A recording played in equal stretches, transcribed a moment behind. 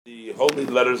The Holy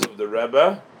Letters of the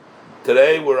Rebbe.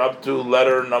 Today we're up to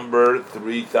letter number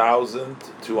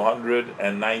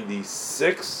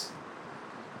 3296.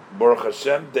 Baruch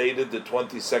Hashem, dated the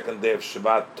 22nd day of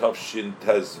Shabbat, Tafshin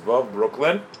Tezvav,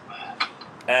 Brooklyn.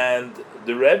 And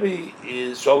the Rebbe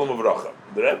is Shalom Uvracha.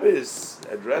 The Rebbe is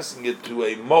addressing it to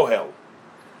a mohel.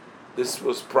 This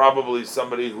was probably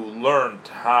somebody who learned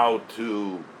how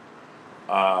to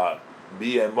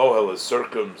be a mohel, a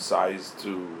circumcised,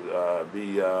 to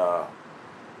be a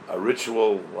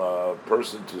ritual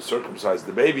person to circumcise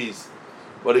the babies.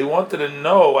 But he wanted to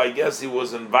know, I guess he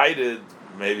was invited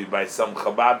maybe by some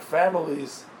Chabad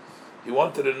families. He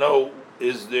wanted to know,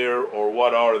 is there or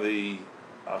what are the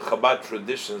Chabad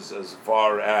traditions as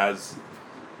far as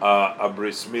a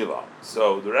bris milah.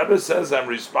 So the Rebbe says, I'm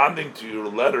responding to your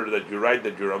letter that you write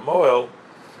that you're a mohel,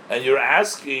 and you're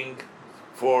asking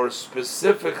for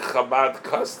specific Chabad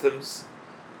customs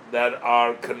that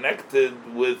are connected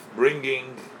with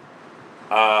bringing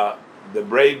the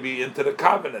baby into the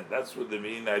covenant. That's what the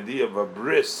main idea of a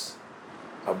bris.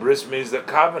 A bris means a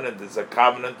covenant. It's a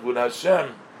covenant with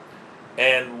Hashem.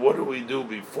 And what do we do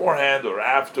beforehand or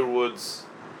afterwards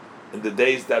in the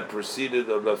days that preceded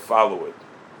or that follow it?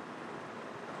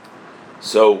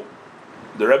 So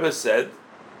the Rebbe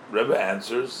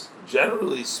answers,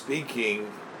 generally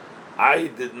speaking, I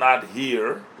did not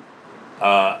hear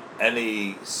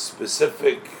any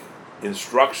specific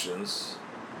instructions,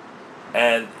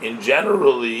 and in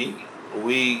generally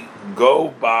we go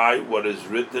by what is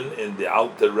written in the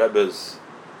Alter Rebbe's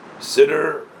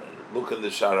Siddur. Look in the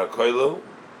Shara Koilel,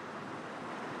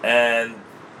 and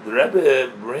the Rebbe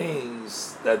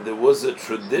brings that there was a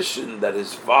tradition that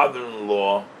his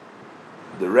father-in-law,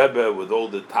 the Rebbe with all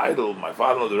the title, my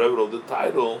father-in-law, the Rebbe with all the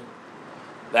title,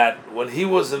 that when he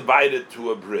was invited to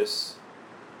a bris,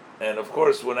 and of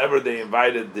course, whenever they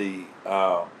invited the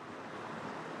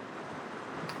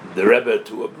Rebbe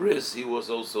to a bris, he was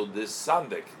also this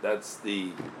sandik. That's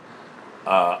the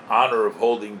honor of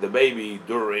holding the baby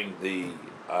during the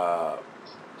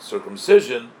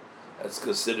circumcision. That's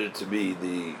considered to be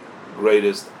the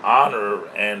greatest honor,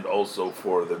 and also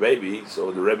for the baby.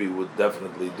 So the Rebbe would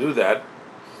definitely do that.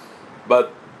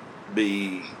 But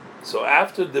so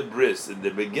after the bris, in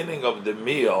the beginning of the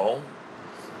meal,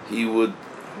 he would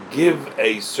give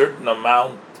a certain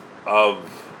amount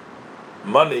of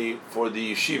money for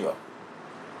the yeshiva.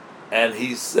 And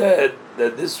he said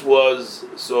that this was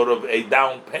sort of a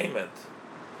down payment,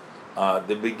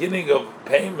 the beginning of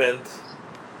payment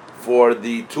for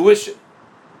the tuition,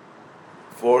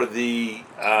 for the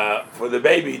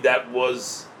baby that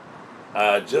was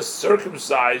just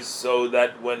circumcised, so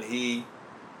that when he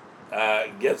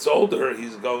gets older,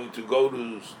 he's going to go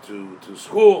to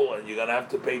school, and you're going to have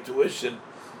to pay tuition.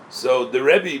 So the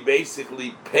Rebbe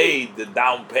basically paid the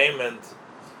down payment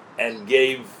and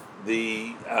gave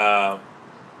the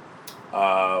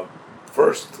the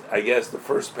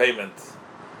first payment.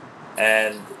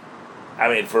 And I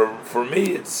mean, for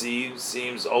me, it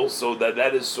seems also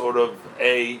that is sort of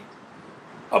a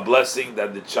blessing,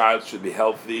 that the child should be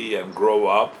healthy and grow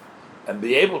up and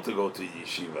be able to go to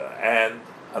yeshiva. And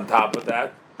on top of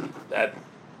that, that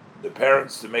the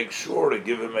parents to make sure to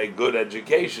give him a good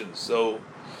education. So,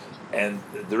 and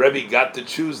the Rebbe got to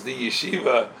choose the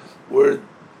yeshiva where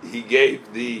he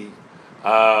gave the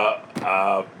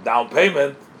down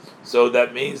payment. So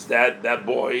that means that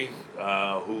boy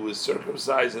who is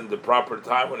circumcised in the proper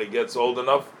time, when he gets old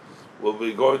enough, will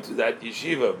be going to that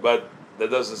yeshiva. But that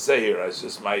doesn't say here. That's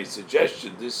just my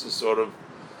suggestion. This is sort of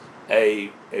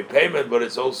a payment, but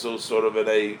it's also sort of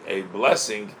a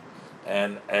blessing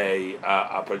and a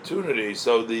opportunity.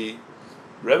 So the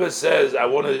Rebbe says, I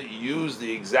want to use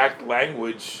the exact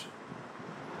language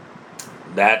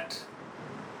that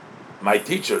my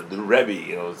teacher, the Rebbe,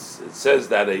 it says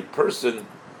that a person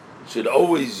should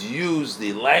always use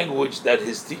the language that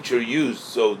his teacher used.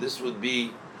 So this would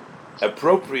be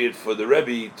appropriate for the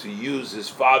Rebbe to use his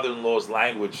father-in-law's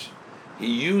language. He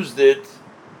used it.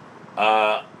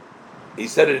 He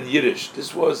said it in Yiddish.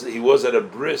 He was at a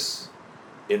bris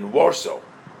in Warsaw,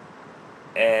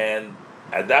 and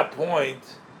at that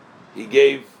point he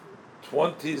gave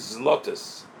 20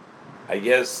 zlotys. I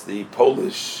guess the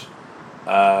Polish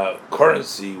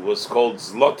currency was called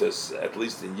zlotys, at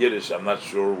least in Yiddish. I'm not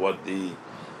sure what the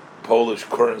Polish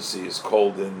currency is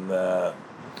called in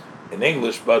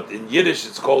English, but in Yiddish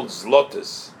it's called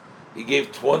zlotys. He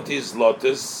gave 20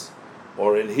 zlotys,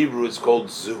 or in Hebrew it's called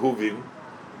zehuvim.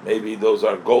 Maybe those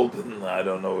are golden. I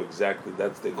don't know exactly.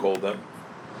 That's they call them.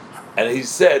 And he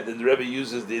said that the Rebbe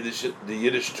uses the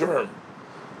Yiddish term,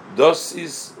 "Das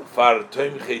is far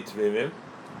toimchei tvimim."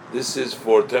 This is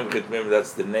for Temchet Mim,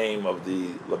 that's the name of the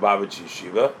Lubavitch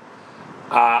Yeshiva.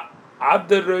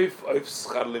 Adaroif of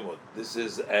Schar Limud. This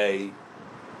is a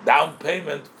down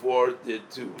payment for the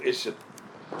tuition.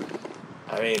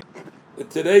 I mean,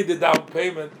 today the down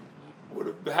payment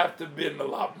would have to been a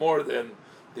lot more than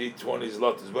the 20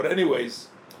 zlotys. But anyways,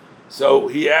 so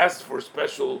he asked for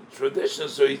special tradition.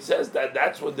 So he says that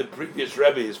that's what the previous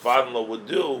Rebbe, his father-in-law, would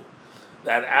do,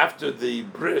 that after the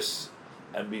bris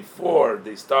and before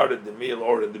they started the meal,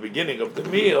 or at the beginning of the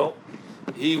meal,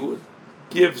 he would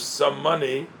give some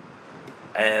money,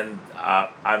 and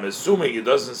I'm assuming it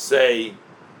doesn't say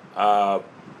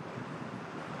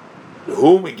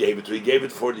whom he gave it to. He gave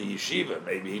it for the yeshiva.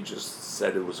 Maybe he just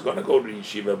said it was going to go to the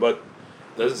yeshiva, but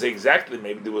it doesn't say exactly.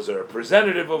 Maybe there was a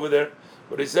representative over there,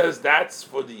 but he says that's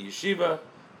for the yeshiva.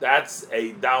 That's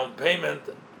a down payment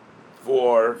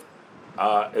for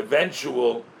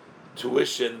eventual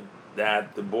tuition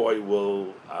that the boy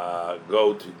will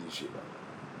go to the yeshiva.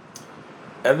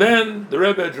 And then the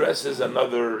Rebbe addresses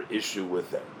another issue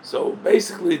with him. So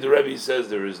basically the Rebbe says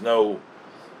there is no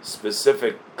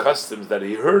specific customs that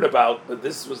he heard about, but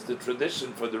this was the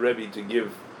tradition for the Rebbe to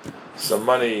give some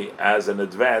money as an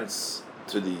advance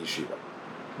to the yeshiva.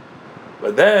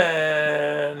 But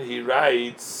then he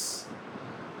writes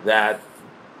that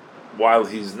while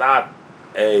he's not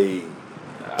a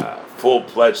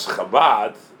full-fledged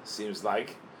Chabad, seems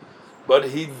like, but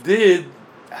he did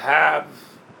have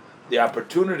the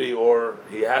opportunity, or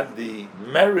he had the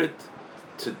merit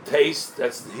to taste,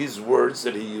 that's his words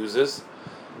that he uses,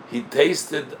 he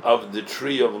tasted of the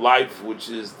tree of life, which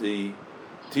is the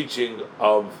teaching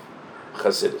of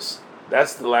Chassidus.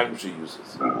 That's the language he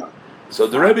uses. So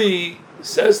the Rebbe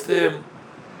says to him,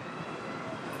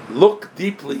 look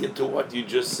deeply into what you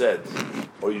just said,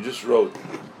 or you just wrote,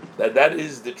 that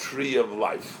is the tree of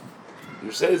life.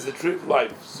 You say it's the tree of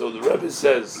life. So the Rebbe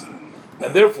says,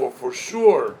 and therefore, for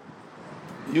sure,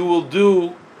 you will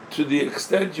do to the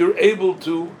extent you're able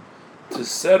to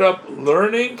set up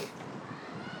learning,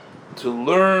 to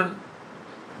learn.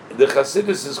 The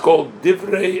Chassidus is called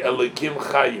Divrei Elikim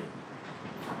Chayim.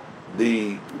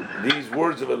 These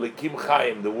words of Elikim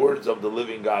Chayim, the words of the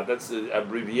living God. That's the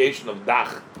abbreviation of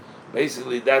Dach.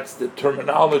 Basically, that's the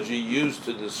terminology used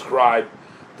to describe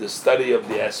the study of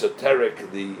the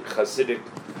esoteric, the Hasidic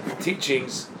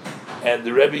teachings. And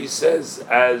the Rebbe says,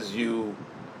 as you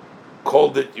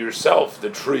called it yourself, the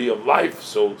tree of life,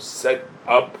 so set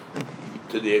up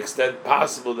to the extent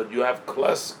possible that you have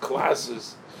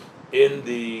classes in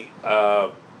the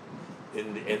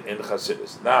in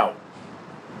Hasidus. Now,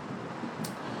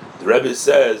 the Rebbe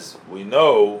says, we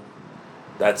know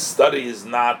that study is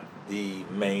not the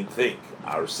main thing.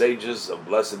 Our sages of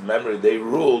blessed memory, they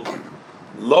ruled,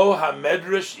 Lo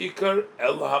ha-medrash ikar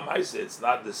el ha-maisa. It's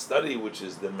not the study which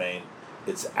is the main,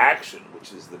 it's action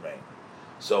which is the main.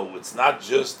 So it's not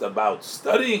just about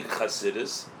studying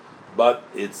Chassidus, but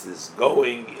it's this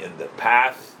going in the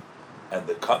path and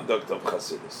the conduct of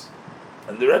Chassidus.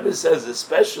 And the Rebbe says,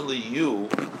 especially you,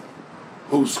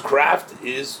 whose craft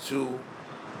is to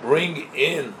bring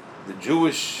in the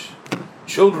Jewish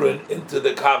children into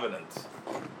the covenant.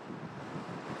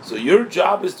 So your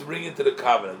job is to bring into the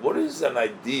covenant. What is an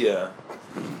idea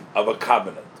of a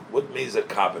covenant? What means a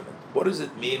covenant? What does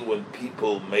it mean when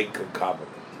people make a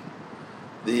covenant?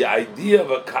 The idea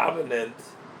of a covenant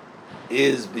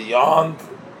is beyond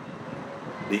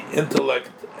the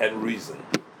intellect and reason.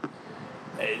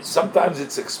 And sometimes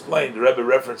it's explained, the Rebbe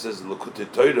references L'Kutei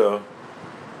Torah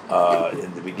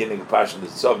in the beginning of Passion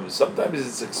itself. Sometimes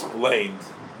it's explained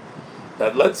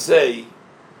that, let's say,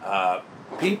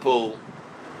 people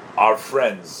are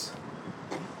friends.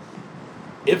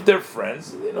 If they're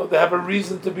friends, they have a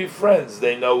reason to be friends.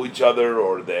 They know each other,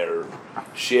 or they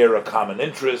share a common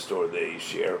interest, or they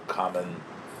share common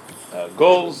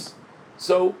goals.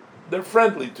 So they're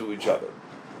friendly to each other.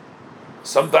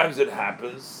 Sometimes it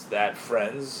happens that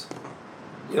friends,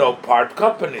 part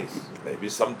companies. Maybe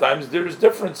sometimes there's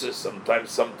differences. Sometimes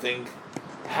something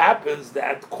happens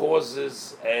that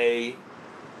causes a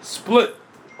split,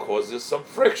 causes some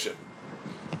friction.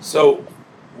 So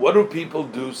what do people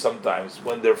do sometimes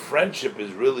when their friendship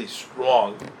is really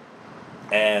strong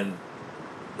and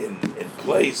in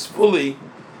place fully?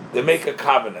 They make a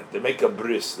covenant, they make a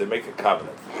bris, they make a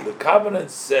covenant. The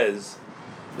covenant says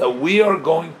that we are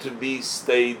going to be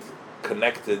stayed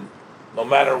connected no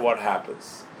matter what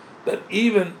happens.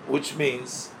 Which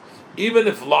means, even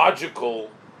if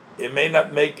logical, it may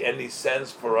not make any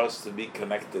sense for us to be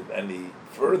connected any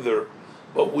further,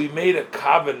 but we made a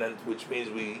covenant, which means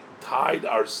we tied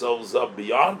ourselves up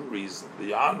beyond reason,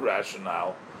 beyond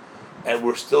rationale, and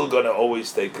we're still going to always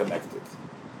stay connected.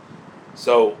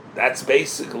 So that's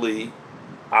basically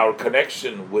our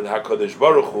connection with HaKadosh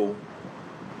Baruch Hu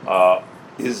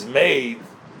is made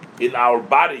in our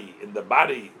body, in the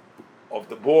body of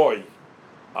the boy,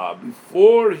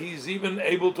 before he's even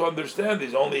able to understand.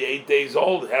 He's only 8 days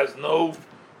old, has no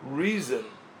reason,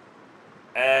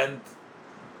 and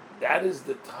that is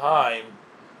the time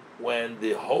when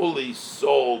the holy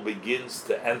soul begins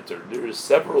to enter. There are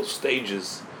several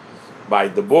stages by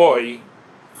the boy,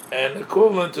 and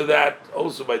equivalent to that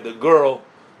also by the girl,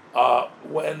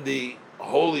 when the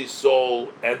holy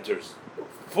soul enters.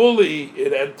 Fully,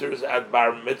 it enters at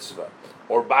bar mitzvah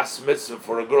or bas mitzvah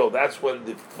for a girl. That's when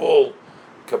the full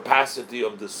capacity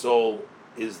of the soul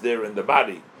is there in the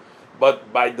body.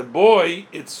 But by the boy,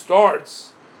 it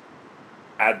starts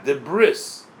at the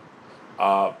bris.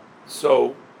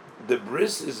 So the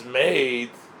bris is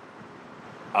made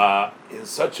in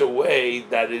such a way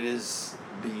that it is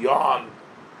beyond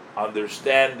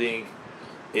understanding.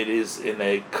 It is in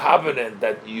a covenant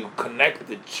that you connect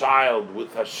the child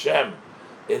with Hashem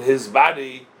in his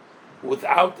body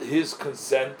without his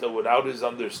consent or without his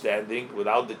understanding,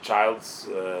 without the child's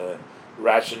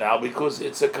rationale, because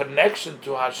it's a connection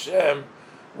to Hashem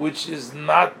which is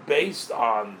not based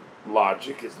on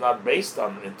logic, it's not based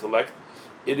on intellect,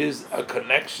 it is a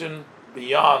connection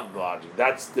beyond logic.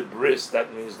 That's the bris,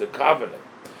 that means the covenant.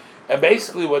 And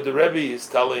basically what the Rebbe is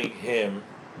telling him,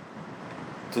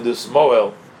 to this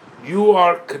Moel, you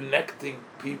are connecting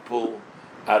people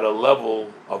at a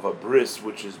level of a bris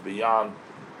which is beyond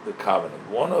the covenant.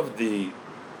 One of the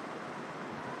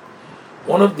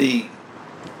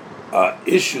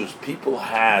issues people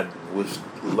had with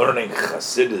learning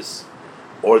Hasidus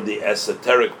or the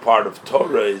esoteric part of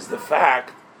Torah is the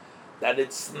fact that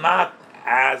it's not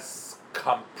as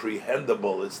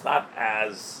comprehensible, it's not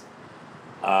as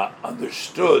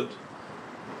understood,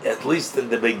 at least in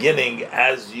the beginning,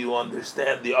 as you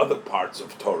understand the other parts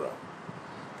of Torah.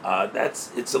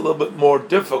 It's a little bit more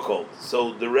difficult.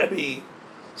 So the Rebbe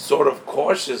sort of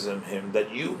cautions him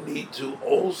that you need to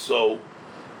also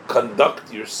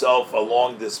conduct yourself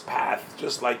along this path,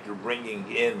 just like you're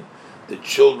bringing in the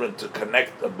children to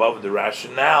connect above the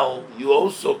rationale, you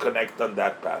also connect on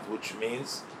that path, which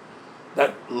means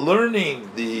that learning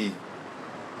the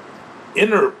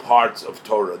inner parts of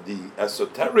Torah, the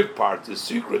esoteric parts, the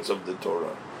secrets of the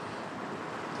Torah,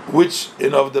 which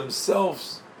in of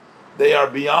themselves, they are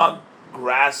beyond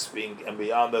grasping and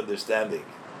beyond understanding.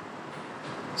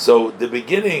 So the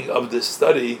beginning of this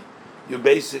study, you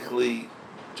basically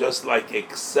just like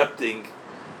accepting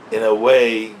in a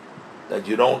way that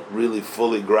you don't really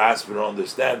fully grasp or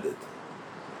understand it.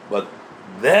 But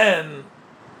then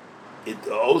it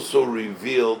also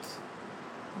revealed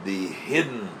the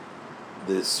hidden,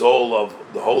 the soul of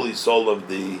the holy soul of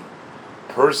the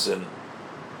person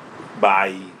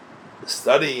by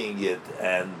studying it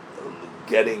and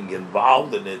getting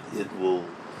involved in it. It will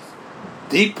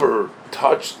deeper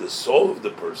touch the soul of the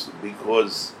person,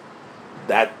 because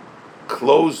that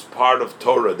closed part of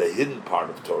Torah, the hidden part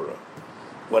of Torah,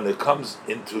 when it comes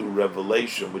into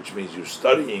revelation, which means you're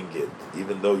studying it,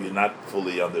 even though you're not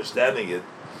fully understanding it,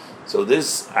 so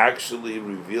this actually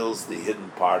reveals the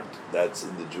hidden part that's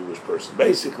in the Jewish person.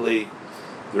 Basically,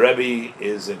 the Rebbe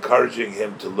is encouraging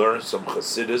him to learn some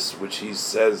Chassidus, which he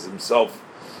says himself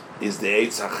is the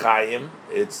Eitz HaChaim,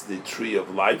 it's the tree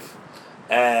of life.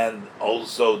 And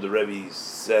also the Rebbe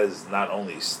says not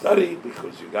only study,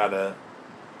 because you gotta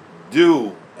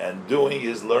do, and doing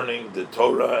is learning the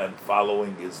Torah and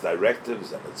following its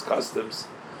directives and its customs.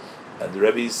 And the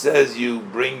Rebbe says you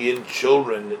bring in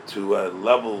children to a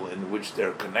level in which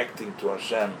they're connecting to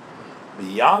Hashem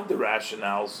beyond the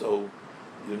rationale, so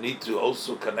you need to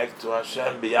also connect to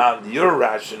Hashem beyond your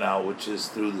rationale, which is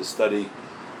through the study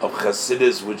of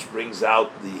Chassidus, which brings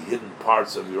out the hidden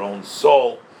parts of your own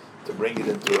soul to bring it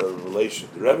into a relation.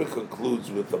 The Rebbe concludes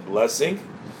with a blessing,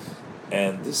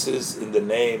 and this is in the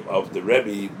name of the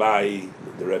Rebbe by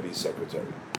the Rebbe's secretary.